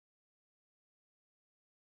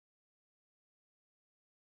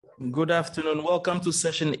Good afternoon. Welcome to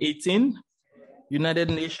session 18, United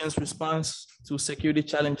Nations Response to Security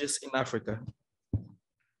Challenges in Africa.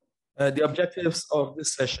 The objectives of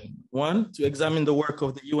this session: 1, to examine the work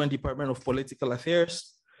of the UN Department of Political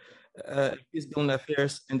Affairs, Peacebuilding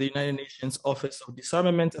Affairs, and the United Nations Office of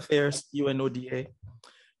Disarmament Affairs, UNODA.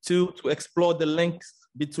 2, to explore the links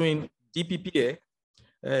between DPPA,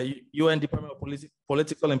 UN Department of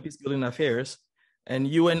Political and Peacebuilding Affairs, and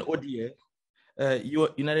UNODA,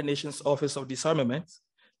 United Nations Office of Disarmament,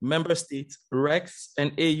 member states, RECs,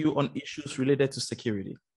 and AU on issues related to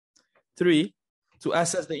security. 3, to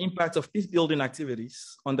assess the impact of peace-building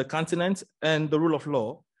activities on the continent and the rule of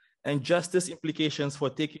law and justice implications for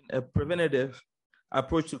taking a preventative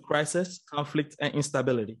approach to crisis, conflict, and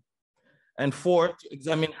instability. And 4, to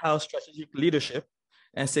examine how strategic leadership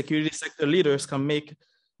and security sector leaders can make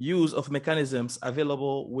use of mechanisms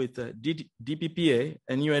available with DPPA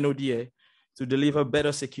and UNODA to deliver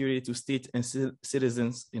better security to states and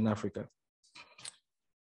citizens in Africa.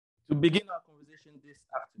 To begin our conversation this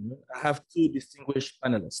afternoon, I have 2 distinguished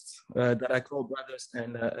panelists that I call brothers,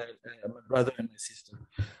 and my brother and my sister.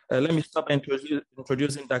 Let me start by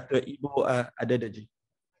introducing Dr. Ibo Adedeji.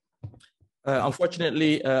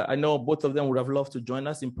 Unfortunately, I know both of them would have loved to join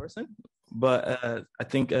us in person, but I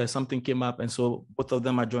think something came up, and so both of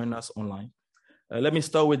them are joining us online. Let me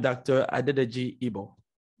start with Dr. Adedeji Ibo.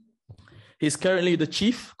 He's currently the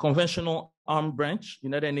Chief Conventional Armed Branch,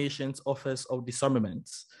 United Nations Office of Disarmament,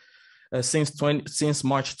 since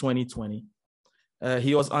March 2020.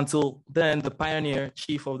 He was until then the pioneer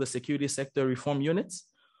chief of the Security Sector Reform Unit,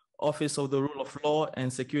 Office of the Rule of Law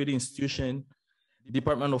and Security Institution,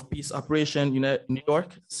 Department of Peace Operation, New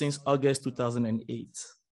York, since August 2008.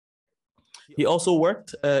 He also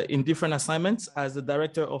worked in different assignments as the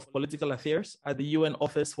Director of Political Affairs at the UN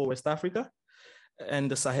Office for West Africa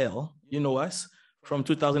and the Sahel, UNOWAS, from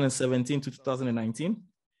 2017 to 2019,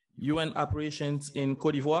 UN operations in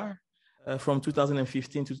Cote d'Ivoire from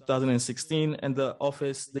 2015 to 2016, and the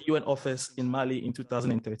UN office in Mali in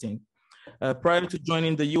 2013. Prior to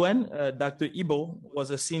joining the UN, Dr. Ibo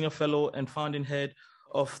was a senior fellow and founding head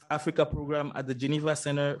of Africa program at the Geneva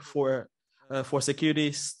Center for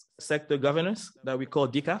Security Sector Governance that we call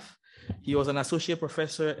DCAF. He was an associate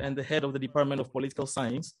professor and the head of the Department of Political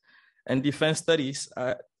Science and Defense Studies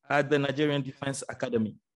at the Nigerian Defense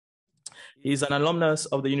Academy. He's an alumnus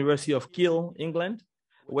of the University of Kiel, England,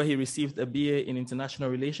 where he received a BA in International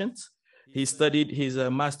Relations. He studied his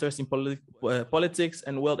master's in politics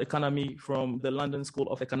and world economy from the London School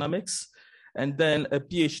of Economics, and then a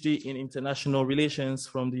PhD in international relations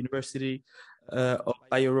from the University of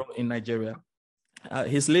Bayero in Nigeria.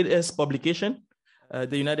 His latest publication,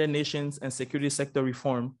 The United Nations and Security Sector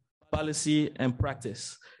Reform, Policy and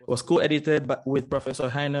Practice, was co-edited with Professor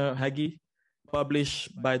Heiner Hagi, published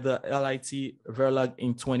by the LIT Verlag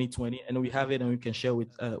in 2020, and we have it and we can share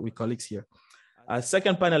with colleagues here. Our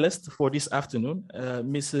second panelist for this afternoon,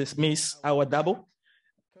 Miss Awa Dabo,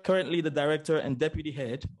 currently the Director and Deputy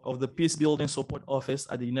Head of the Peacebuilding Support Office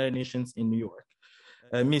at the United Nations in New York.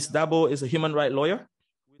 Ms. Dabo is a human rights lawyer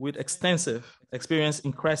with extensive experience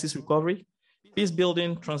in crisis recovery,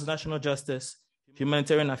 peacebuilding, transnational justice,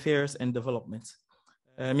 humanitarian affairs, and development.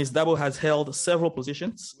 Ms. Dabo has held several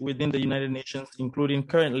positions within the United Nations, including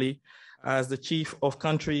currently as the Chief of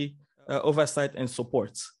Country Oversight and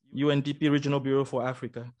Support, UNDP Regional Bureau for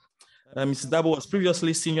Africa. Ms. Dabo was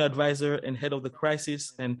previously Senior Advisor and Head of the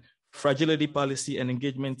Crisis and Fragility Policy and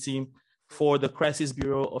Engagement Team for the Crisis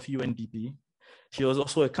Bureau of UNDP. She was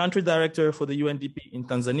also a Country Director for the UNDP in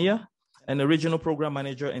Tanzania and a Regional Program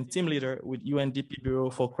Manager and Team Leader with UNDP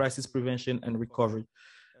Bureau for Crisis Prevention and Recovery.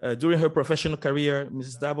 During her professional career,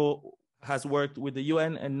 Mrs. Dabo has worked with the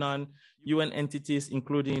UN and non-UN entities,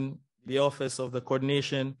 including the Office of the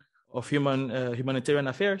Coordination of Humanitarian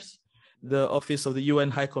Affairs, the Office of the UN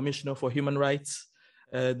High Commissioner for Human Rights,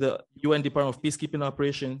 the UN Department of Peacekeeping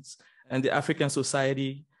Operations, and the African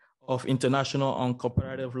Society of International on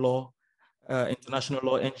Comparative Law, international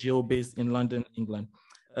law NGO based in London, England.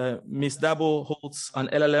 Ms. Dabo holds an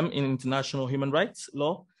LLM in International Human Rights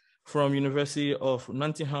Law from University of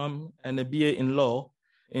Nottingham and a BA in Law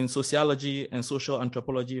in Sociology and Social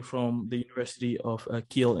Anthropology from the University of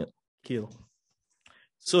Kiel.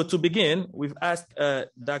 So to begin, we've asked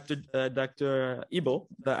Dr. Ibo,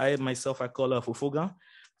 that I myself I call Fufuga,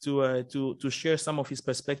 to share some of his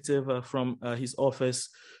perspective from his office,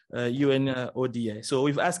 UNODA. So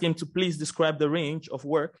we've asked him to please describe the range of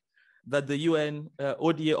work that the UN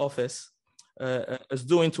ODA office is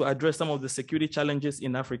doing to address some of the security challenges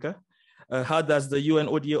in Africa. How does the UN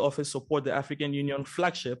ODA office support the African Union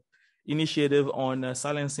flagship initiative on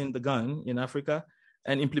silencing the gun in Africa?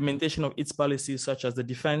 and implementation of its policies, such as the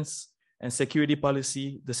defense and security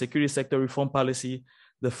policy, the security sector reform policy,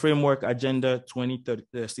 the framework agenda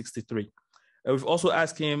 2063. We've also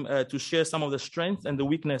asked him to share some of the strengths and the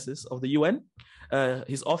weaknesses of the UN,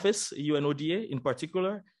 his office, UNODA in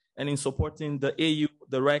particular, and in supporting the AU,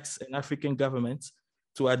 the REX, and African governments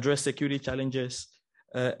to address security challenges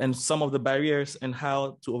and some of the barriers and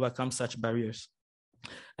how to overcome such barriers.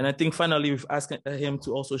 And I think finally, we've asked him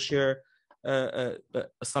to also share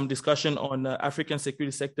some discussion on African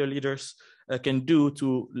security sector leaders can do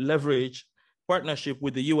to leverage partnership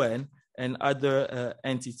with the UN and other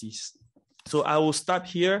entities. So I will stop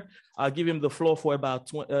here. I'll give him the floor for about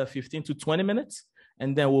 15 to 20 minutes,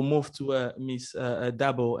 and then we'll move to Ms.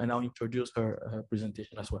 Dabo, and I'll introduce her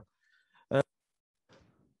presentation as well.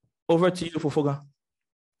 Over to you, Fofoga.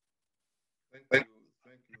 Thank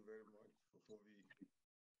you very much, Fofovi.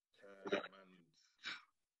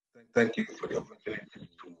 Thank you for the opportunity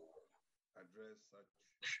to address such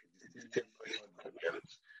a distinguished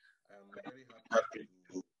audience. I'm very happy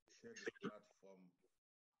to share this platform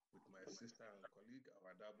with my sister and colleague,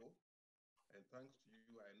 Dabo. And thanks to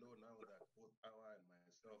you, I know now that both Awa and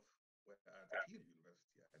myself were at Kiel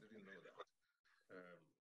University. I didn't know that.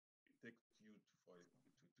 It takes you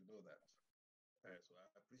to know that. So I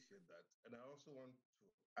appreciate that. And I also want to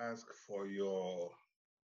ask for your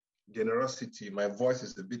generosity. My voice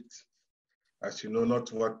is a bit, as you know,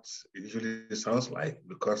 not what it usually sounds like,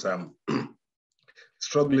 because I'm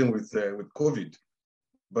struggling with COVID.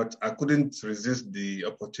 But I couldn't resist the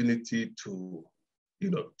opportunity to,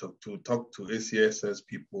 to talk to ACSS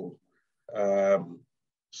people.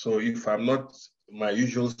 So if I'm not my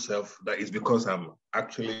usual self, that is because I'm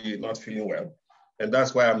actually not feeling well. And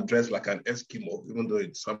that's why I'm dressed like an Eskimo, even though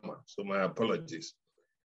it's summer. So my apologies.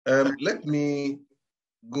 Let me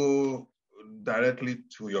go directly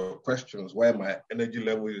to your questions, why my energy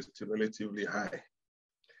level is still relatively high.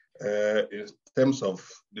 In terms of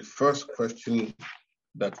the first question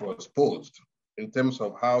that was posed, in terms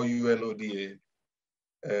of how UNODA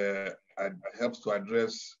helps to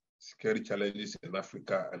address security challenges in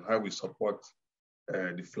Africa and how we support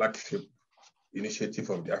the flagship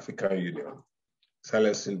initiative of the African Union,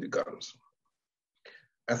 Silencing the Guns.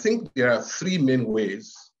 I think there are three main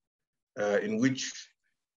ways in which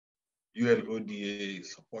UNODA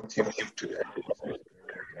is supportive to the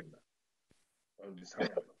agenda on this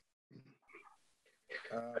hand.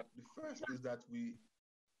 The first is that we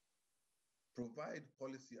provide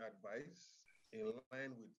policy advice in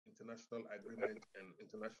line with international agreement and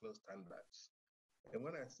international standards. And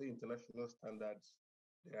when I say international standards,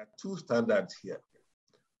 there are two standards here.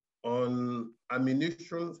 On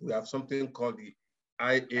ammunition, we have something called the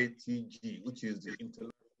IATG, which is the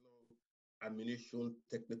International Ammunition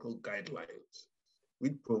Technical Guidelines,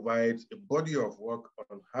 which provides a body of work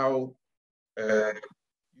on how UN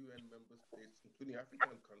member states, including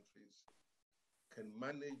African countries, can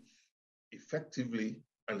manage effectively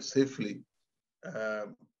and safely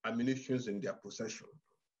ammunitions in their possession.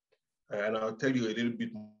 And I'll tell you a little bit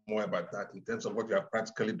more about that in terms of what we have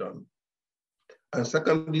practically done. And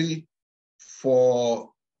secondly,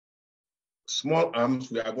 for small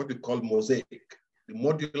arms, we have what we call MOSAIC, the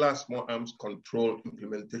Modular Small Arms Control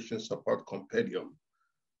Implementation Support Compendium,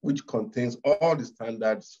 which contains all the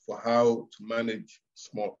standards for how to manage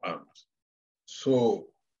small arms. So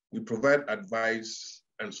we provide advice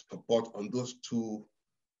and support on those two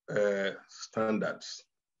standards.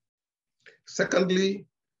 Secondly,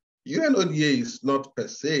 UNODA is not per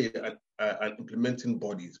se an implementing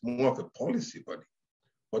body, it's more of a policy body.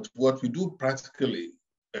 But what we do practically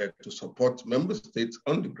to support member states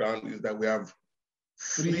on the ground is that we have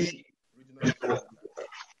three regional centers.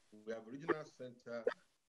 We have a regional center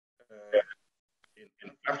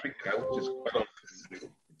in Africa, which is part of it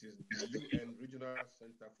is the UN Regional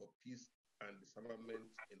Center for Peace and Disarmament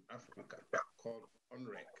in Africa, called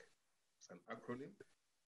UNREC. It's an acronym,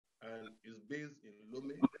 and is based in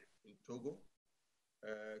Lomé in Togo,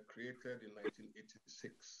 created in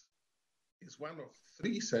 1986. It's one of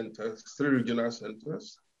three centers, three regional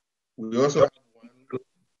centers. We also have one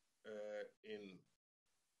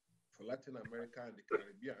for Latin America and the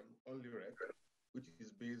Caribbean, UNLIREC, which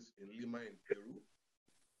is based in Lima in Peru,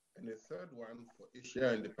 and a third one for Asia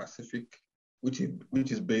and the Pacific, which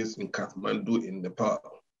is based in Kathmandu in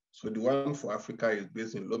Nepal. So the one for Africa is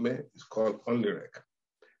based in Lomé. It's called UNLIREC.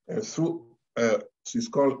 And through, it's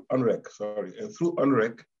called UNREC, sorry. And through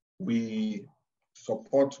UNREC, we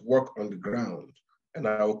support work on the ground. And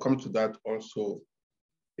I will come to that also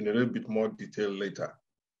in a little bit more detail later.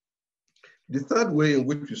 The third way in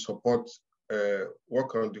which we support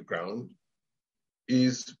work on the ground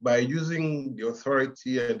is by using the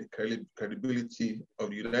authority and the credibility of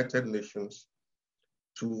the United Nations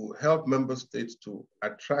to help member states to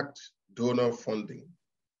attract donor funding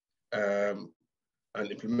and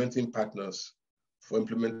implementing partners for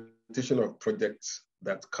implementation of projects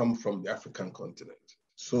that come from the African continent.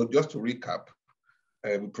 So just to recap,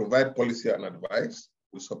 we provide policy and advice.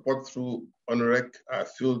 We support through ONREC, our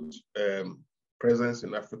field presence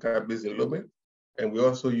in Africa based in Lomé. And we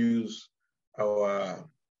also use our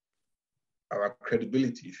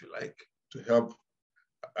credibility, if you like, to help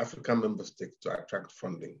African member states to attract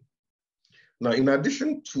funding. Now, in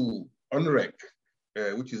addition to ONREC,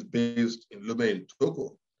 which is based in Lomé in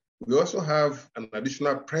Togo, we also have an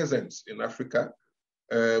additional presence in Africa,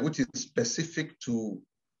 which is specific to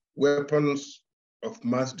weapons of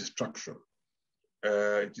mass destruction.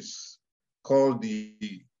 It is called the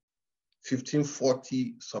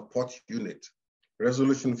 1540 Support Unit.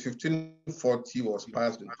 Resolution 1540 was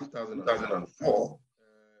passed in 2004,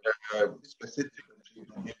 specific to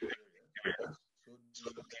the area. So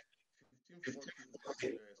the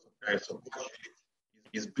 1540 support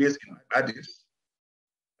is based in Addis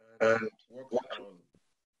and works on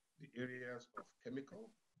the areas of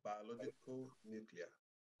chemical, biological, nuclear.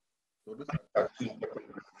 So those are two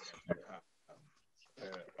weapons that we have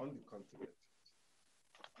on the continent.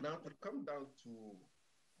 Now, to come down to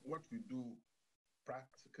what we do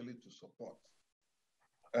practically to support.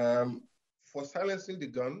 For silencing the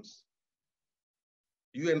guns,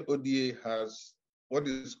 UNODA has what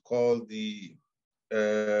is called the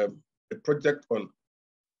a project on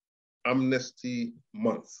Amnesty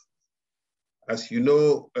Month. As you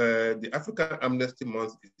know, the African Amnesty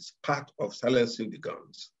Month is part of silencing the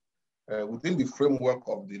guns. Within the framework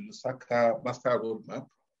of the Lusaka Master Roadmap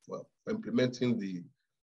for implementing the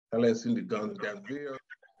silencing the guns, there are various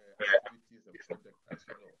activities and projects, as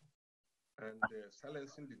you know. And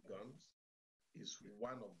silencing the guns is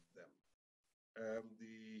one of them.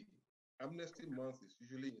 The Amnesty Month is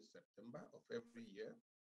usually in September of every year.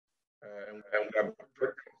 And we have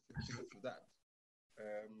specific to that.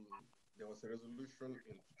 There was a resolution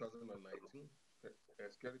in 2019,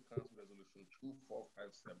 Security Council Resolution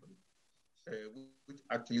 2457, which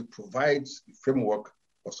actually provides the framework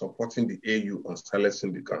for supporting the AU on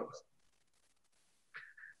silencing the guns.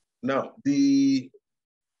 Now, the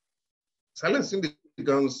silencing the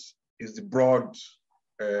guns is the broad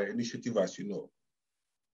initiative, as you know.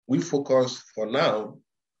 We focus for now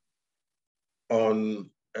on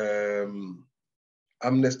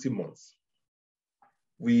Amnesty Month.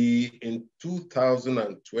 We, in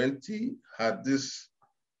 2020, had this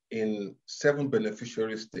in 7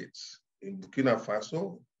 beneficiary states, in Burkina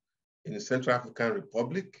Faso, in the Central African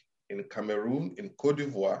Republic, in Cameroon, in Cote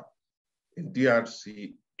d'Ivoire, in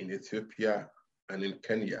DRC, in Ethiopia, and in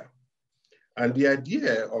Kenya. And the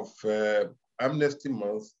idea of Amnesty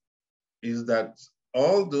Month is that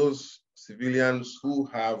all those civilians who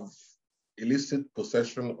have illicit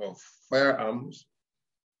possession of firearms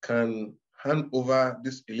can hand over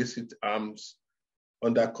these illicit arms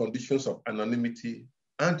under conditions of anonymity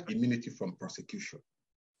and immunity from prosecution.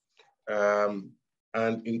 And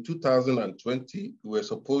in 2020, we were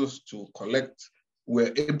supposed to we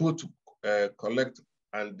were able to collect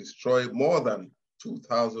and destroy more than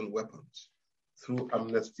 2,000 weapons through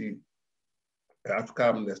Amnesty, Africa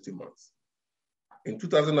Amnesty Month. In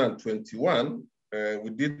 2021, we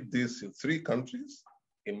did this in 3 countries,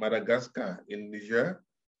 in Madagascar, in Niger,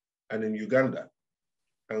 and in Uganda.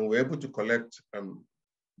 And we're able to collect and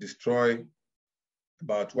destroy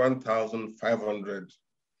about 1,500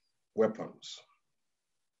 weapons.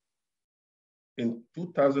 In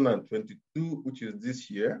 2022, which is this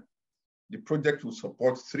year, the project will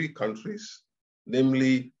support 3 countries,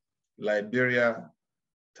 namely Liberia,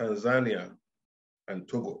 Tanzania, and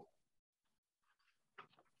Togo.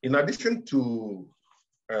 In addition to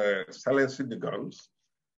silencing the guns,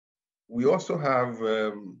 we also have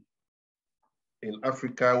in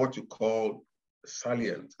Africa what you call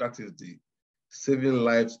Salient, that is the Saving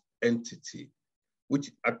Lives entity, which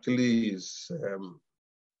actually is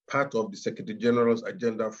part of the Secretary General's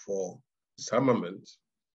agenda for disarmament,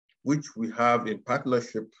 which we have in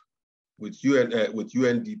partnership with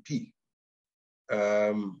UNDP,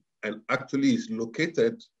 and actually is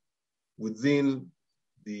located within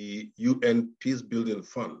the UN Peacebuilding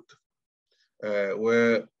Fund,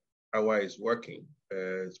 where AWA is working.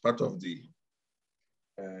 It's part of the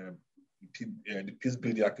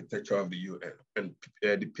peacebuilding architecture of the UN. And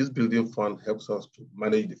the Peacebuilding Fund helps us to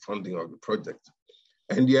manage the funding of the project.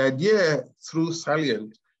 And the idea through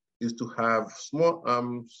Salient is to have small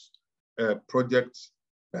arms projects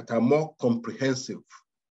that are more comprehensive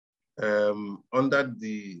under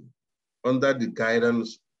the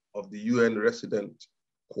guidance of the UN resident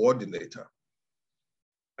coordinator.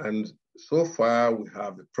 And so far, we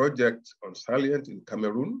have a project on Salient in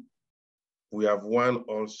Cameroon. We have one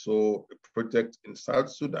also a project in South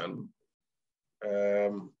Sudan.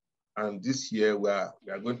 And this year, we are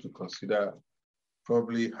going to consider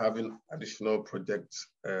probably having additional projects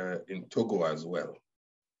in Togo as well.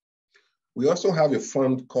 We also have a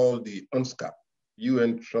fund called the UNSCAP,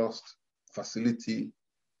 UN Trust Facility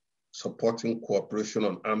Supporting Cooperation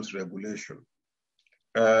on Arms Regulation,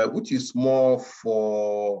 which is more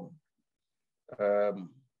for, I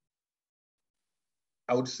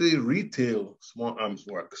would say, retail small arms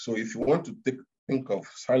work. So if you want to think of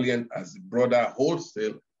Salient as a broader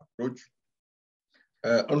wholesale approach,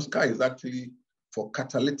 UNSCAP is actually for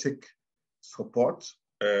catalytic support,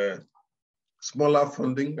 smaller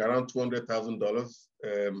funding, around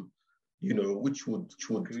 $200,000, which would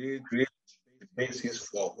create the basis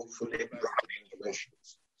for hopefully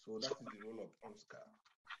interventions. So that is the role of UNSCAP.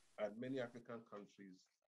 And many African countries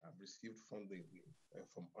have received funding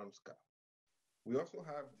from UNSCAP. We also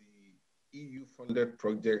have the EU-funded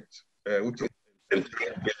project, which is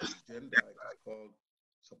gender, it's called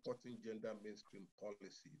Supporting Gender Mainstream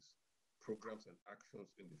Policies, Programs and Actions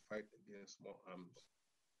in the Fight Against Small Arms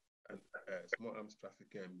and Small Arms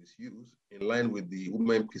Trafficking and Misuse, in line with the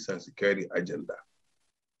Women, Peace and Security Agenda.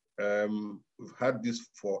 We've had this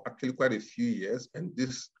for actually quite a few years, and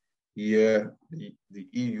this year the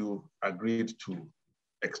EU agreed to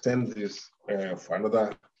extend this for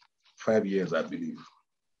another 5 years, I believe.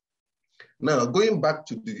 Now, going back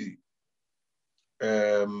to the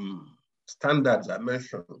standards I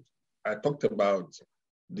mentioned, I talked about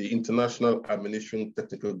the International Ammunition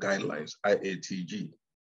Technical Guidelines, IATG.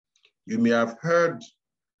 You may have heard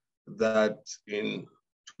that in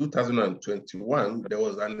 2021, there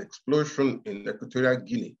was an explosion in Equatorial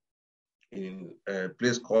Guinea in a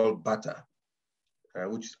place called Bata,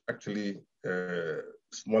 which is actually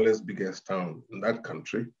smallest, biggest town in that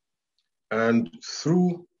country. And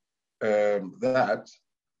through that,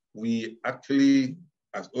 we actually,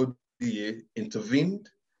 as ODA, intervened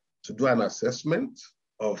to do an assessment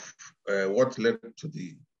of what led to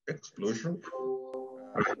the explosion,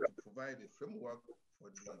 and to provide a framework for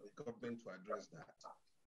the government to address that.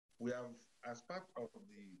 We have, as part of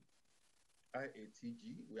the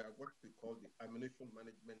IATG, we have what we call the Ammunition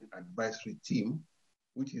Management Advisory Team,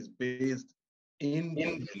 which is based in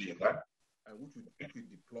Geneva, and which we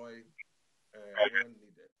deploy when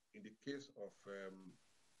needed. In the case of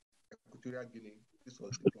Equatorial Guinea, this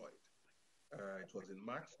was deployed. It was in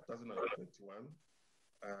March 2021,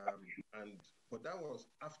 but that was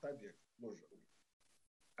after the explosion.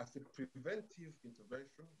 As a preventive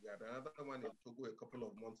intervention, we had another one in Togo a couple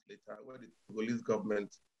of months later, where the Togolese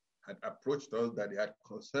government had approached us that they had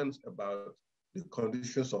concerns about the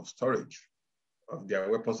conditions of storage of their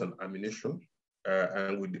weapons and ammunition,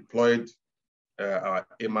 and we deployed our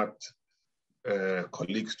AMAT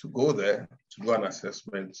colleagues to go there to do an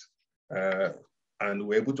assessment, and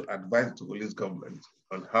we're able to advise the Togolese government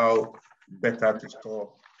on how better to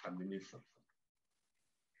store ammunition.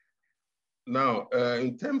 Now,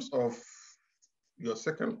 in terms of your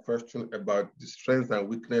second question about the strengths and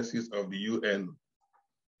weaknesses of the UN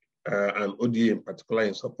and ODA in particular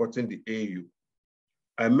in supporting the AU,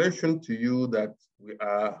 I mentioned to you that we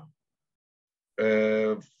are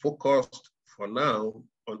focused for now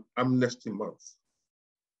on Amnesty Month.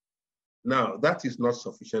 Now, that is not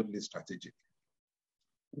sufficiently strategic.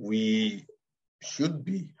 We should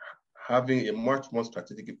be having a much more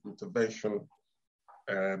strategic intervention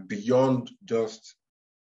beyond just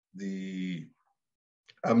the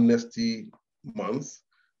Amnesty Month.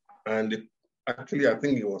 And actually, I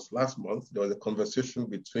think it was last month, there was a conversation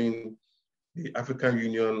between the African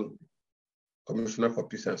Union Commissioner for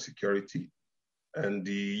Peace and Security and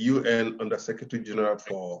the UN Under-Secretary General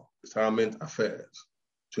for Disarmament Affairs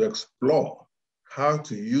to explore how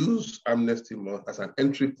to use Amnesty Month as an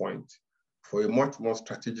entry point for a much more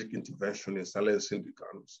strategic intervention in silencing the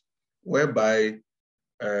guns, whereby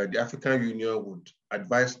the African Union would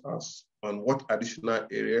advise us on what additional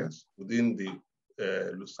areas within the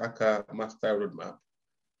Lusaka Master Roadmap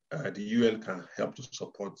the UN can help to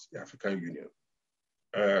support the African Union.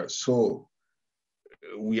 So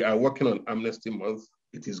we are working on Amnesty Month.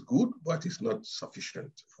 It is good, but it's not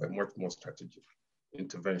sufficient for a much more strategic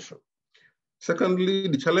intervention. Secondly,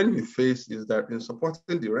 the challenge we face is that in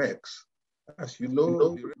supporting the RECs, as you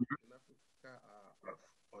know, the RECs in Africa are of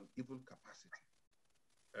uneven capacity.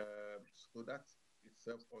 So that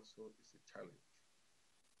itself also is a challenge.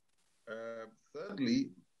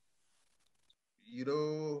 Thirdly,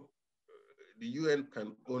 the UN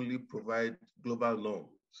can only provide global norms.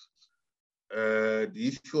 The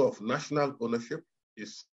issue of national ownership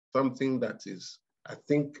is something that is, I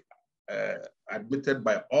think, admitted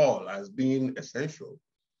by all as being essential,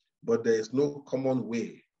 but there is no common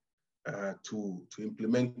way to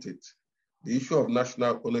implement it. The issue of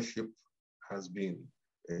national ownership has been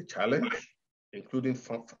a challenge, including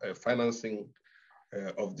financing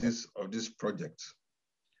of this project.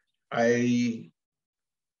 I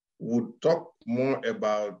would talk more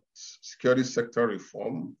about security sector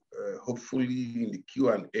reform, hopefully in the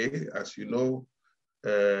Q&A. As you know,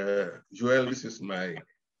 Joel, this is my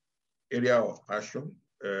area of passion,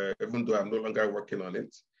 even though I'm no longer working on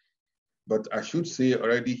it. But I should say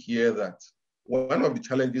already here that one of the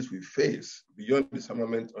challenges we face beyond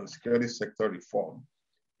disarmament on security sector reform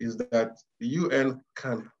is that the UN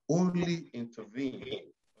can only intervene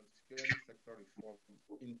on security sector reform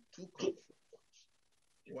in two conditions.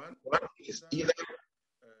 One is either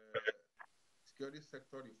security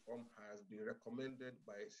sector reform has been recommended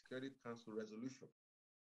by a Security Council resolution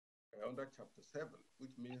under Chapter 7,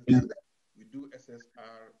 which means that we do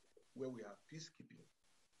SSR where we have peacekeeping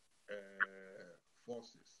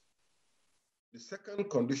forces. The second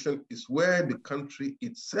condition is where the country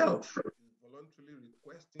itself is voluntarily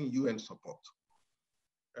requesting UN support.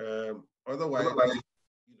 Otherwise, there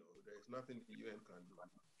is nothing the UN can do.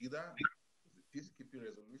 Either the peacekeeping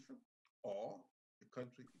resolution or the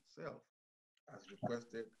country itself has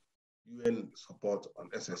requested UN support on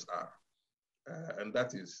SSR. And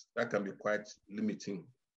that can be quite limiting.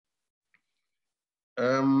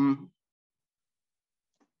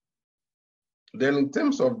 Then in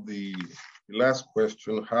terms of the last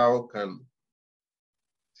question, how can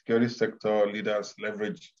security sector leaders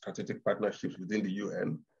leverage strategic partnerships within the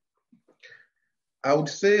UN? I would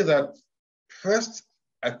say that first,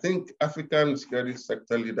 I think African security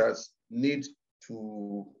sector leaders need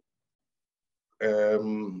to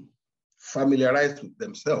familiarize with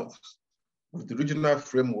themselves with the regional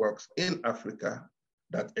frameworks in Africa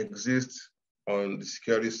that exist on the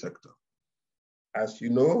security sector. As you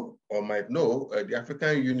know, or might know, the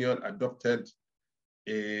African Union adopted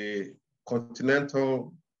a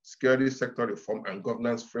continental security sector reform and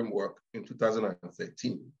governance framework in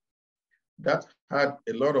 2013. That had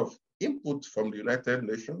a lot of input from the United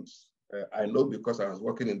Nations. I know because I was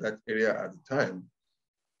working in that area at the time.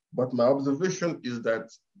 But my observation is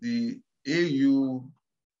that the AU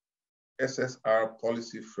SSR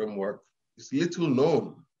policy framework is little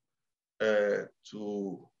known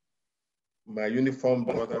to my uniformed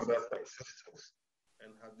brothers and sisters,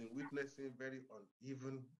 and have been witnessing very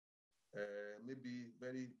uneven, maybe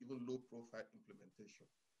very even low profile implementation.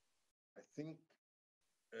 I think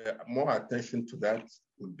more attention to that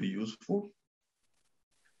would be useful.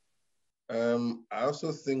 I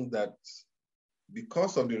also think that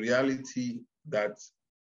because of the reality that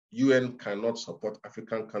UN cannot support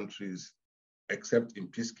African countries except in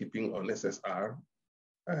peacekeeping on SSR,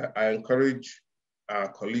 I encourage our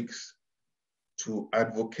colleagues to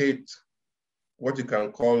advocate what you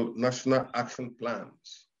can call national action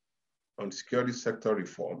plans on security sector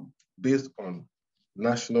reform based on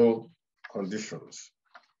national conditions.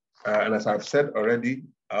 And as I've said already,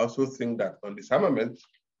 I also think that on disarmament,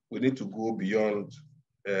 we need to go beyond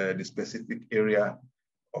the specific area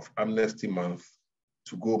of Amnesty Month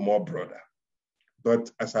to go more broader. But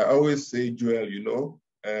as I always say, Joel,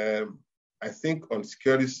 I think on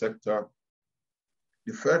security sector,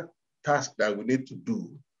 the first task that we need to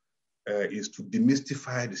do is to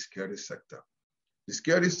demystify the security sector. The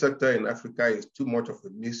security sector in Africa is too much of a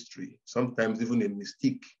mystery, sometimes even a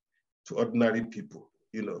mystique to ordinary people.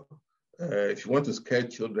 If you want to scare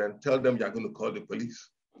children, tell them you're going to call the police,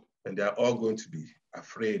 and they're all going to be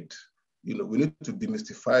afraid. We need to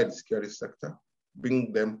demystify the security sector,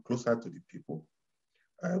 bring them closer to the people.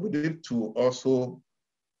 We need to also,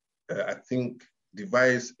 I think,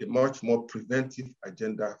 devise a much more preventive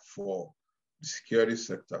agenda for the security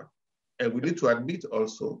sector. And we need to admit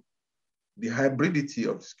also the hybridity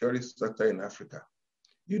of the security sector in Africa.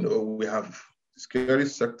 We have the security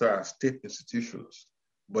sector as state institutions,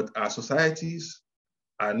 but our societies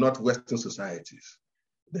are not Western societies.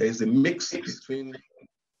 There is a mix between the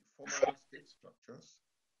formal state structures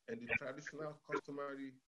and the traditional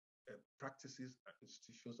customary practices and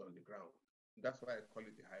institutions on the ground. That's why I call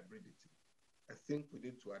it the hybridity. I think we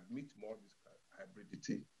need to admit more of this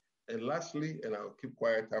hybridity. And lastly, and I'll keep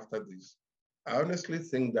quiet after this, I honestly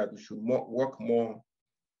think that we should work more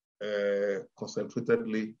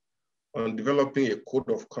concentratedly on developing a code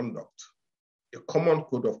of conduct, a common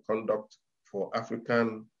code of conduct for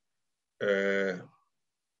African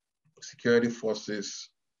security forces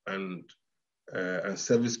and and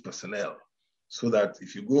service personnel, so that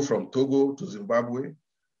if you go from Togo to Zimbabwe,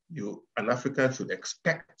 an African should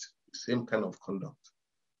expect the same kind of conduct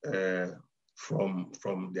from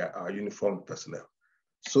our uniformed personnel.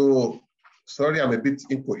 So, sorry, I'm a bit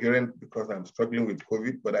incoherent because I'm struggling with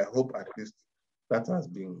COVID, but I hope at least that has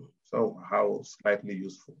been somehow slightly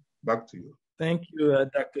useful. Back to you. Thank you,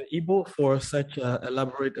 Dr. Ibo, for such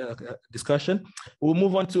elaborate discussion. We'll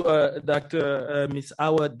move on to Dr. Ms.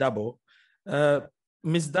 Awa Dabo.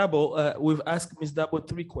 Ms. Dabo, we've asked Ms. Dabo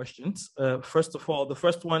 3 questions. First of all, the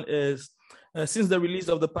first one is, since the release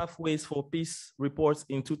of the Pathways for Peace reports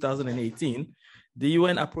in 2018, the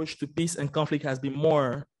UN approach to peace and conflict has been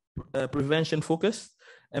more prevention-focused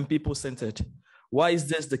and people-centered. Why is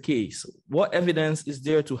this the case? What evidence is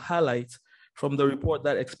there to highlight from the report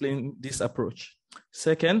that explains this approach?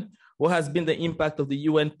 Second, what has been the impact of the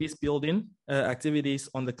UN peace-building activities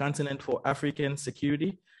on the continent for African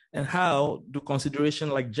security? And how do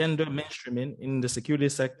considerations like gender mainstreaming in the security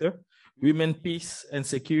sector, women peace and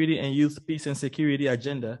security, and youth peace and security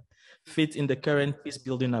agenda fit in the current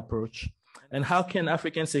peace-building approach? And how can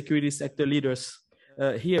African security sector leaders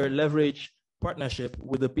here leverage partnership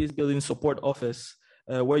with the Peace-Building Support Office,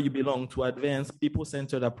 where you belong, to advance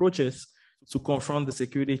people-centered approaches to confront the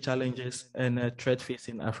security challenges and threat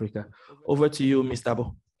facing Africa? Over to you, Ms.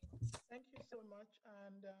 Dabo. Thank you so much,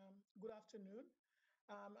 and good afternoon.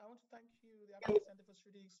 I want to thank you, the African Center for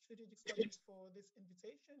Strategic Studies, for this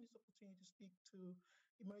invitation, this opportunity to speak to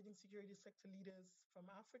emerging security sector leaders from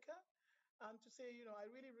Africa. And to say, I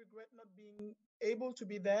really regret not being able to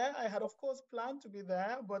be there. I had, of course, planned to be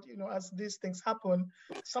there, but, as these things happen,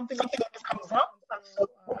 something comes up. So,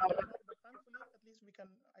 but thankfully, at least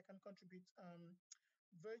I can contribute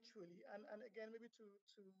virtually. And again, maybe to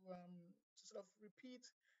sort of repeat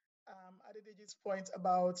Adedeji's point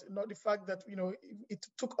about not the fact that, it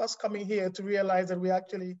took us coming here to realize that we're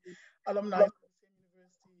actually alumni of the same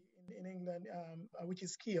university in England, which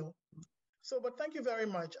is Kiel. So, but thank you very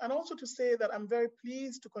much. And also to say that I'm very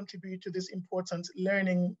pleased to contribute to this important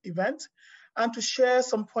learning event and to share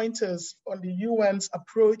some pointers on the UN's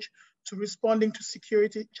approach to responding to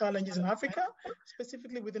security challenges in Africa,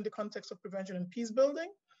 specifically within the context of prevention and peace building.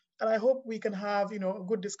 And I hope we can have,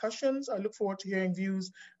 good discussions. I look forward to hearing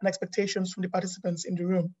views and expectations from the participants in the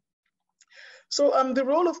room. So the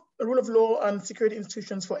role of law and security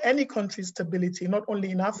institutions for any country's stability, not only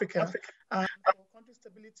in Africa, for country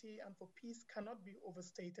stability and for peace cannot be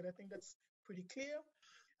overstated. I think that's pretty clear.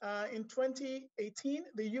 In 2018,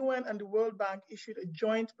 the UN and the World Bank issued a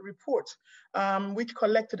joint report which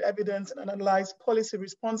collected evidence and analyzed policy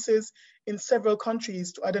responses in several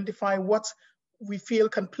countries to identify what we feel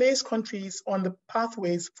can place countries on the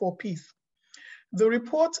pathways for peace. The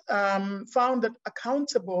report found that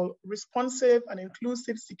accountable, responsive, and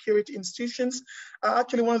inclusive security institutions are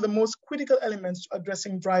actually one of the most critical elements to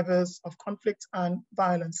addressing drivers of conflict and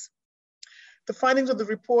violence. The findings of the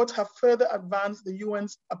report have further advanced the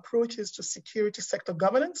UN's approaches to security sector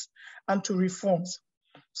governance and to reforms.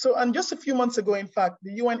 So, and just a few months ago, in fact,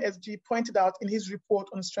 the UNSG pointed out in his report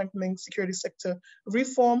on strengthening security sector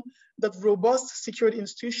reform that robust security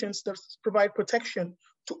institutions that provide protection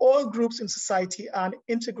to all groups in society are an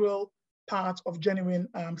integral part of genuine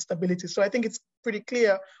stability. So I think it's pretty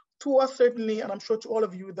clear to us, certainly, and I'm sure to all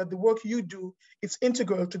of you, that the work you do is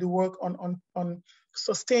integral to the work on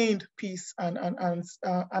sustained peace and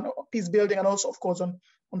peace building, and also, of course, on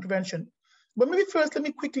prevention. But maybe first, let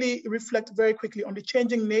me quickly reflect very quickly on the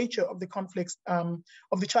changing nature of the conflicts,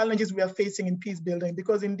 of the challenges we are facing in peace building,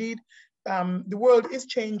 because indeed, the world is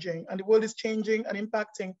changing, and the world is changing and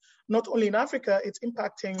impacting not only in Africa, it's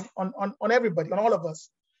impacting on everybody, on all of us.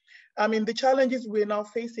 I mean, the challenges we're now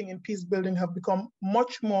facing in peace building have become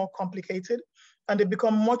much more complicated, and they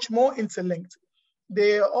become much more interlinked.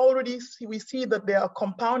 We see that they are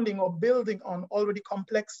compounding or building on already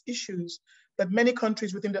complex issues that many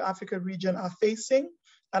countries within the Africa region are facing,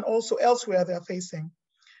 and also elsewhere they are facing.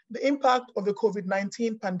 The impact of the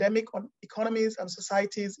COVID-19 pandemic on economies and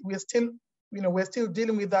societies, we're still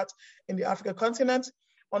dealing with that in the African continent.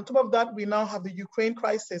 On top of that, we now have the Ukraine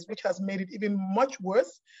crisis, which has made it even much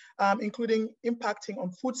worse, including impacting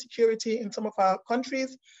on food security in some of our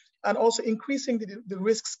countries, and also increasing the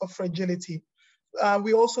risks of fragility.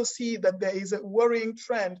 We also see that there is a worrying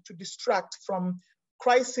trend to distract from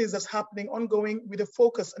crisis that's happening ongoing, with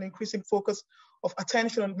an increasing focus of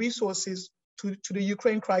attention and resources to the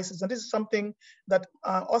Ukraine crisis. And this is something that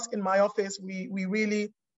us in my office, we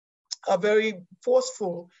really are very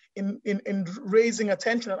forceful in raising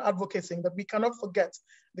attention and advocating, that we cannot forget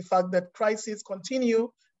the fact that crises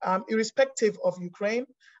continue irrespective of Ukraine.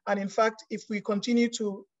 And in fact, if we continue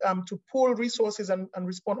to pool resources and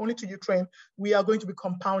respond only to Ukraine, we are going to be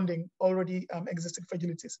compounding already existing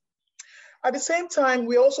fragilities. At the same time,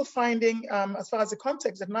 we're also finding, as far as the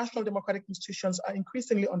context, that national democratic institutions are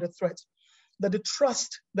increasingly under threat, that the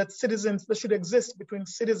trust that should exist between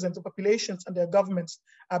citizens or populations and their governments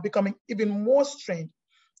are becoming even more strained,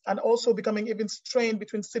 and also becoming even strained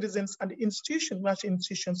between citizens and the institutions, national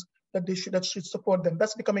institutions that should support them.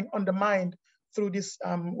 That's becoming undermined through this,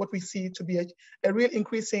 what we see to be a real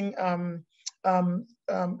increasing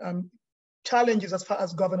challenges as far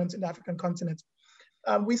as governance in the African continent.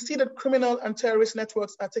 We see that criminal and terrorist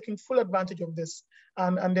networks are taking full advantage of this,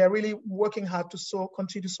 and they're really working hard to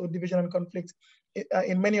continue to sow division and conflict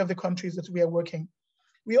in many of the countries that we are working.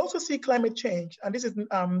 We also see climate change, and this is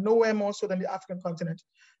nowhere more so than the African continent.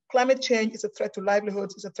 Climate change is a threat to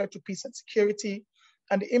livelihoods, it's a threat to peace and security,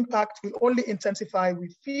 and the impact will only intensify,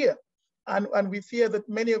 we fear. And we fear that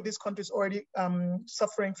many of these countries already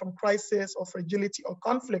suffering from crisis or fragility or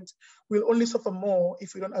conflict will only suffer more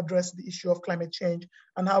if we don't address the issue of climate change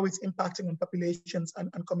and how it's impacting on populations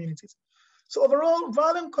and communities. So overall,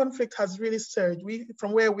 violent conflict has really surged.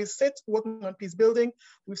 From where we sit working on peace building,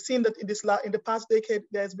 we've seen that in the past decade,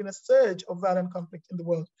 there's been a surge of violent conflict in the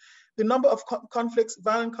world. The number of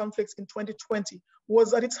violent conflicts in 2020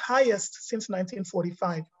 was at its highest since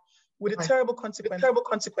 1945. With a terrible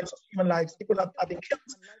consequence of human lives. People are being killed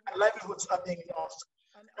and livelihoods are being lost.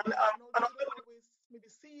 And always maybe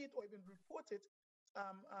see it or even report it,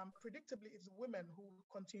 predictably it's women who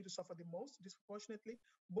continue to suffer the most disproportionately,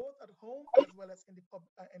 both at home as well as in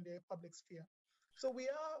the public sphere. So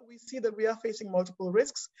we see that we are facing multiple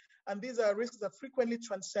risks, and these are risks that frequently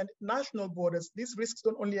transcend national borders. These risks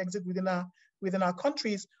don't only exist within our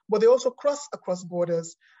countries, but they also cross across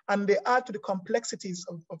borders, and they add to the complexities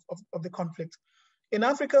of the conflict. In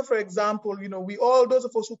Africa, for example, those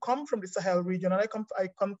of us who come from the Sahel region, and I come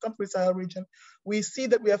from the Sahel region, we see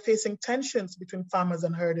that we are facing tensions between farmers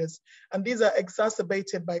and herders, and these are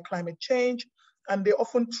exacerbated by climate change, and they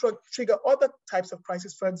often trigger other types of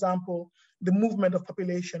crises, for example, the movement of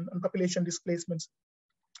population and population displacements.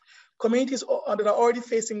 Communities that are already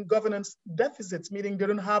facing governance deficits, meaning they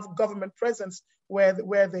don't have government presence where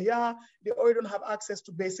they are, they already don't have access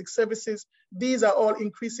to basic services. These are all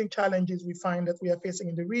increasing challenges we find that we are facing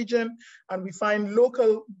in the region, and we find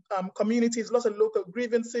local communities, lots of local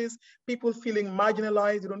grievances, people feeling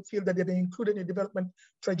marginalized, they don't feel that they're being included in the development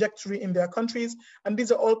trajectory in their countries, and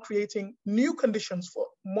these are all creating new conditions for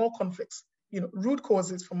more conflicts, root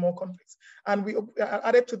causes for more conflicts. And we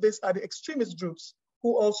added to this are the extremist groups,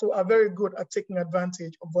 who also are very good at taking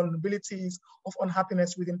advantage of vulnerabilities, of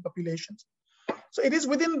unhappiness within populations. So it is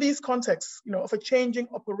within these contexts, of a changing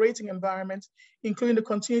operating environment, including the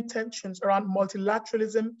continued tensions around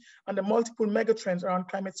multilateralism and the multiple megatrends around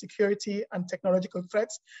climate security and technological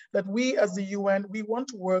threats, that we as the UN, we look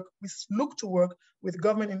to work with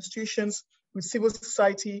government institutions, with civil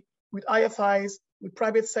society, with IFIs, with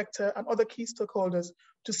private sector and other key stakeholders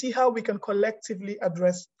to see how we can collectively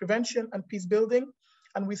address prevention and peace building.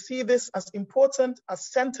 And we see this as important,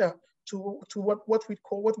 as center to what we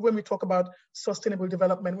call, when we talk about sustainable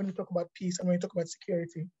development, when we talk about peace, and when we talk about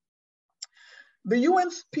security. The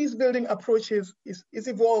UN's peace building approaches is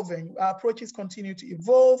evolving. Our approaches continue to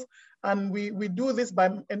evolve, and we do this by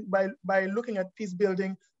looking at peace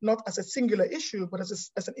building not as a singular issue, but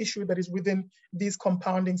as an issue that is within these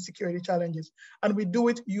compounding security challenges. And we do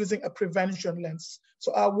it using a prevention lens.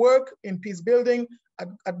 So our work in peace building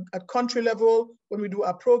at country level, when we do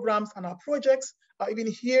our programs and our projects, even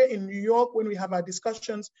here in New York, when we have our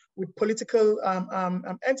discussions with political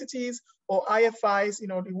entities or IFIs,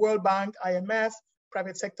 the World Bank, IMF,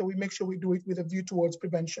 private sector, we make sure we do it with a view towards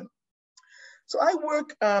prevention. So I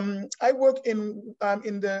work in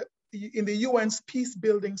the UN's Peace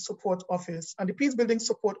Building Support Office, and the Peace Building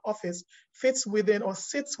Support Office sits within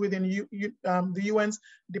the UN's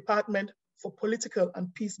Department for Political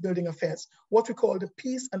and Peace Building Affairs, what we call the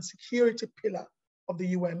peace and security pillar of the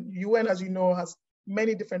UN. UN, as you know, has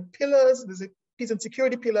many different pillars. There's a peace and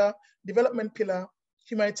security pillar, development pillar,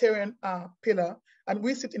 humanitarian pillar, and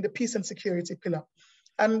we sit in the peace and security pillar.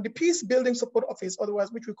 And the Peace Building Support Office,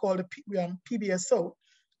 otherwise which we call the PBSO,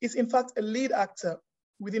 is in fact a lead actor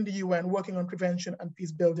within the UN working on prevention and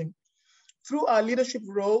peace building. Through our leadership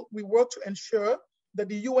role, we work to ensure that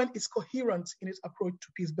the UN is coherent in its approach to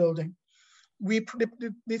peace building.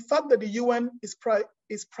 The fact that the UN is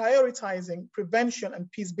prioritizing prevention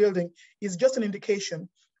and peace building is just an indication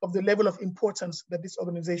of the level of importance that this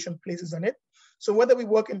organization places on it. So whether we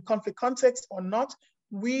work in conflict context or not,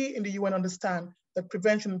 we in the UN understand that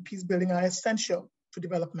prevention and peace building are essential to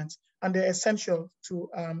development, and they're essential to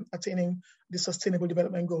attaining the Sustainable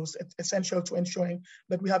Development Goals, essential to ensuring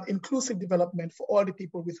that we have inclusive development for all the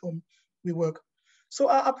people with whom we work. So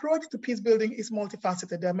our approach to peace building is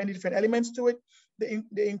multifaceted. There are many different elements to it.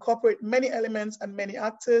 They incorporate many elements and many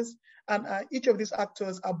actors, and each of these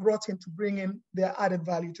actors are brought in to bring in their added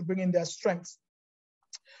value, to bring in their strengths.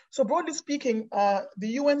 So broadly speaking,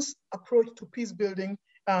 the UN's approach to peace building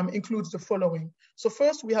includes the following. So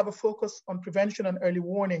first, we have a focus on prevention and early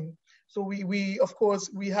warning. So we of course,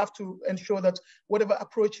 we have to ensure that whatever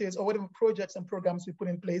approaches or whatever projects and programs we put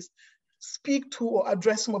in place speak to or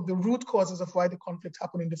address some of the root causes of why the conflict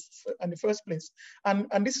happened in the first place.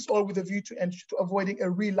 And this is all with a view to avoiding a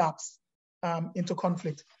relapse into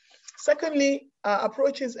conflict. Secondly,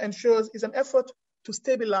 approaches is an effort to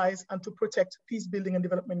stabilize and to protect peace building and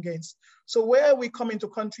development gains. So where we come into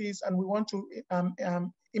countries and we want to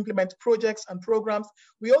implement projects and programs,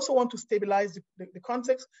 we also want to stabilize the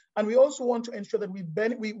context, and we also want to ensure that we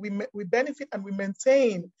benefit and we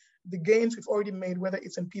maintain the gains we've already made, whether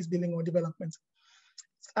it's in peace building or development.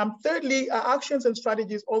 Thirdly, our actions and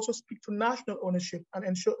strategies also speak to national ownership and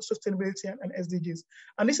ensure sustainability and SDGs.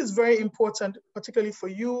 And this is very important, particularly for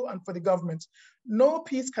you and for the government. No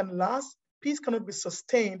peace can last. Peace cannot be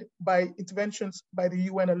sustained by interventions by the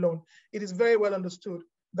UN alone. It is very well understood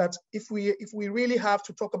that if we really have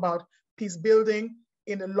to talk about peace building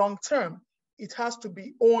in the long term, it has to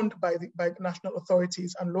be owned by national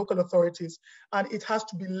authorities and local authorities, and it has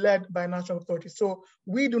to be led by national authorities. So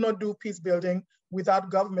we do not do peace building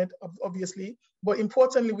without government, obviously, but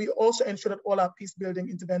importantly, we also ensure that all our peace building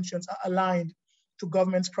interventions are aligned to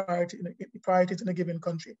government's priorities in a given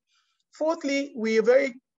country. Fourthly, we are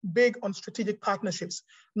very big on strategic partnerships,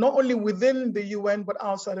 not only within the UN, but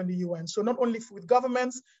outside of the UN. So not only with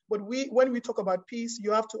governments, but when we talk about peace,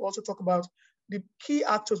 you have to also talk about the key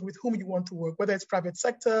actors with whom you want to work, whether it's private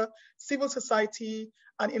sector, civil society,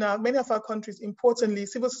 and in many of our countries, importantly,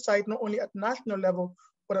 civil society, not only at national level,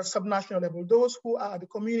 but at subnational level, those who are the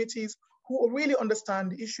communities who really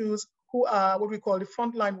understand the issues, who are what we call the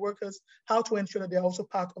frontline workers, how to ensure that they're also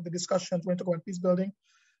part of the discussions when we talk about peace building.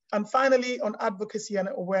 And finally, on advocacy and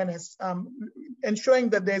awareness, ensuring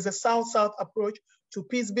that there's a South-South approach to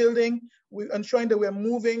peace building, we're ensuring that we're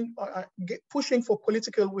moving, pushing for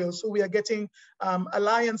political will. So we are getting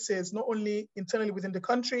alliances, not only internally within the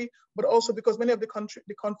country, but also because many of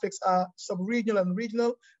the conflicts are sub-regional and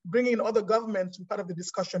regional, bringing in other governments to be part of the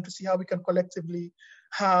discussion to see how we can collectively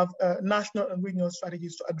have national and regional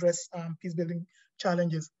strategies to address peace building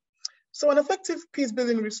challenges. So an effective peace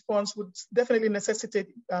building response would definitely necessitate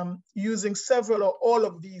using several or all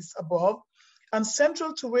of these above. And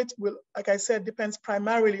central to it will, like I said, depends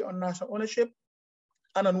primarily on national ownership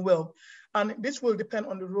and on will. And this will depend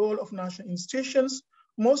on the role of national institutions,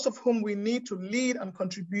 most of whom we need to lead and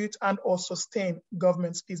contribute and or sustain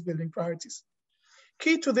government's peace building priorities.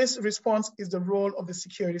 Key to this response is the role of the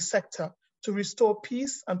security sector to restore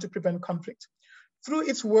peace and to prevent conflict. Through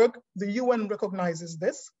its work, the UN recognizes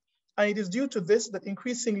this. And it is due to this that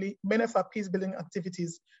increasingly many of our peace-building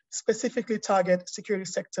activities specifically target security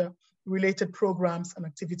sector-related programs and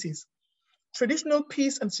activities. Traditional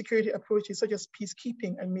peace and security approaches such as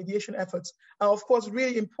peacekeeping and mediation efforts are of course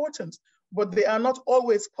really important, but they are not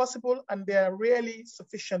always possible and they are rarely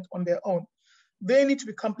sufficient on their own. They need to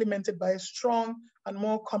be complemented by a strong and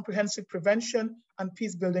more comprehensive prevention and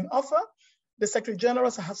peace-building offer. The Secretary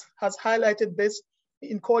General has highlighted this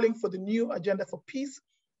in calling for the new agenda for peace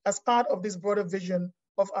as part of this broader vision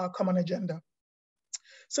of our common agenda.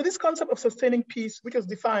 So this concept of sustaining peace, which was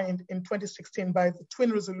defined in 2016 by the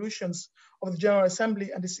twin resolutions of the General Assembly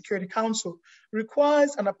and the Security Council,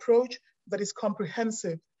 requires an approach that is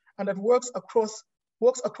comprehensive and that works across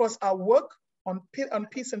our work on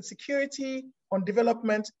peace and security, on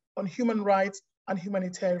development, on human rights, and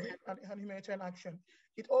humanitarian action.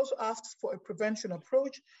 It also asks for a prevention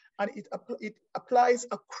approach, and it applies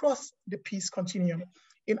across the peace continuum.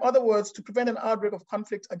 In other words, to prevent an outbreak of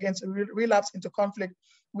conflict against a relapse into conflict,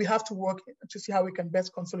 we have to work to see how we can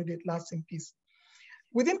best consolidate lasting peace.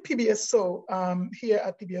 Within PBSO, here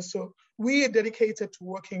at PBSO, we are dedicated to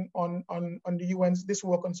working on the UN's, this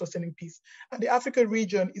work on sustaining peace. And the Africa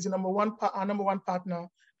region is our number one partner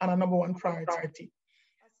and our number one priority.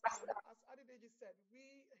 As Adedeji said,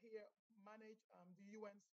 we here manage the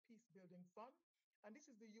UN's Peace Building Fund, and this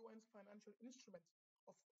is the UN's financial instrument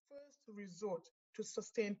of first resort to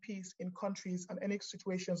sustain peace in countries and any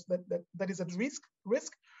situations that is at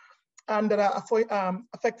risk and that are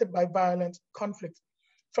affected by violent conflict.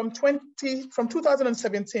 From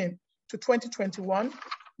 2017 to 2021,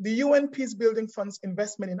 The UN Peacebuilding Fund's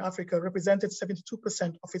investment in Africa represented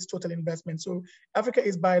 72% of its total investment. So Africa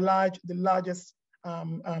is by large the largest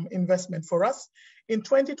investment for us. In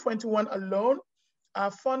 2021 alone, our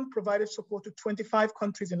fund provided support to 25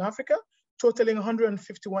 countries in Africa, totaling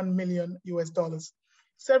 $151 million US.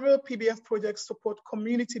 Several PBF projects support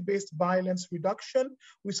community-based violence reduction.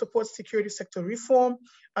 We support security sector reform,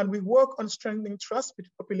 and we work on strengthening trust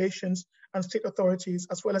between populations and state authorities,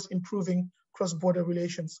 as well as improving cross-border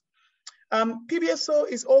relations. PBSO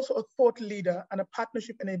is also a thought leader and a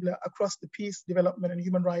partnership enabler across the peace, development, and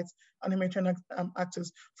human rights and humanitarian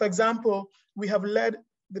actors. For example, we have led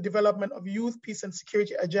the development of youth, peace, and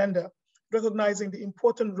security agenda, recognizing the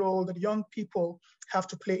important role that young people have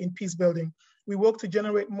to play in peace building. We work to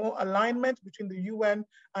generate more alignment between the UN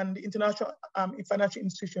and the international financial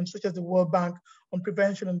institutions, such as the World Bank, on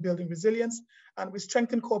prevention and building resilience. And we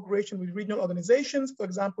strengthen cooperation with regional organizations, for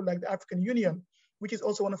example, like the African Union, which is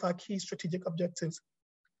also one of our key strategic objectives.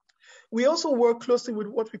 We also work closely with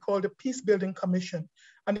what we call the Peacebuilding Commission.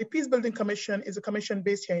 And the Peacebuilding Commission is a commission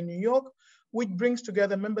based here in New York, which brings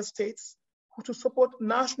together member states to support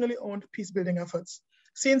nationally owned peacebuilding efforts.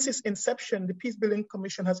 Since its inception, the Peacebuilding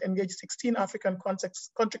Commission has engaged 16 African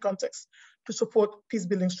country contexts to support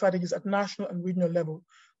peacebuilding strategies at national and regional level.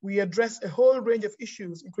 We address a whole range of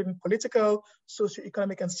issues, including political,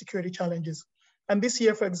 socio-economic, and security challenges. And this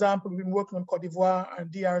year, for example, we've been working on Cote d'Ivoire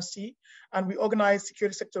and DRC, and we organize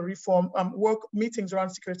security sector reform, meetings around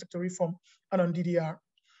security sector reform and on DDR.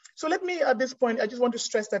 So let me, at this point, I just want to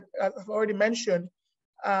stress that I've already mentioned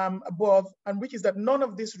above, and which is that none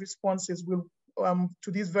of these responses will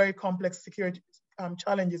to these very complex security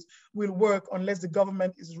challenges will work unless the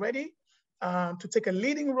government is ready to take a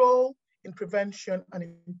leading role in prevention and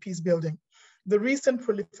in peace building. The recent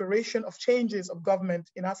proliferation of changes of government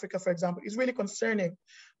in Africa, for example, is really concerning,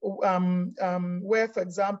 where, for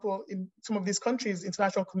example, in some of these countries,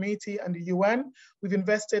 international community and the UN, we've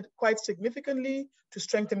invested quite significantly to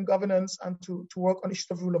strengthen governance and to work on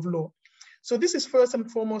issues of rule of law. So this is first and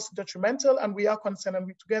foremost detrimental, and we are concerned,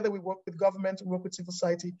 and together we work with government and work with civil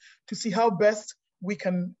society to see how best we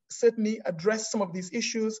can certainly address some of these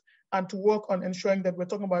issues and to work on ensuring that we're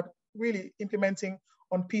talking about really implementing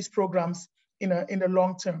on peace programs in the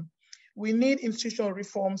long term. We need institutional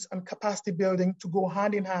reforms and capacity building to go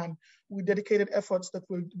hand in hand with dedicated efforts that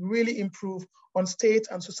will really improve on state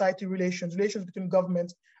and society relations between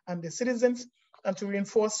government and the citizens, and to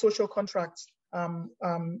reinforce social contracts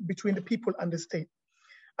between the people and the state.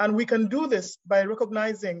 And we can do this by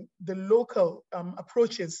recognizing the local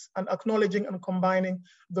approaches and acknowledging and combining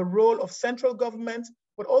the role of central government,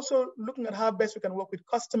 but also looking at how best we can work with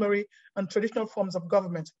customary and traditional forms of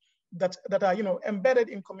government that are embedded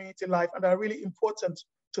in community life and are really important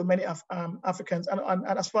to many Africans, and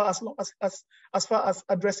as far as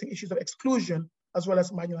addressing issues of exclusion as well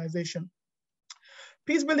as marginalization.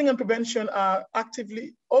 Peace building and prevention are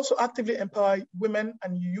actively empower women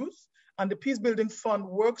and youth, and the Peace Building Fund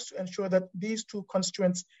works to ensure that these two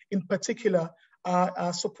constituents in particular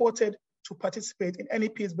are supported to participate in any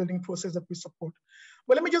peace building process that we support.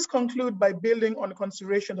 But let me just conclude by building on the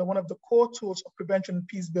consideration that one of the core tools of prevention and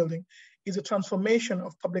peace building is a transformation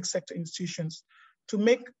of public sector institutions to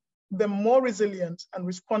make them more resilient and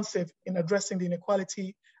responsive in addressing the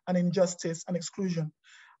inequality and injustice and exclusion.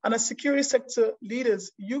 And as security sector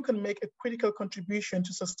leaders, you can make a critical contribution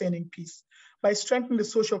to sustaining peace by strengthening the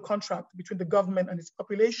social contract between the government and its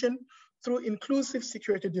population through inclusive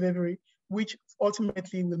security delivery, which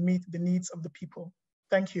ultimately will meet the needs of the people.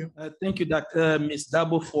 Thank you. Thank you, Ms.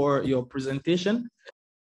 Dabo, for your presentation.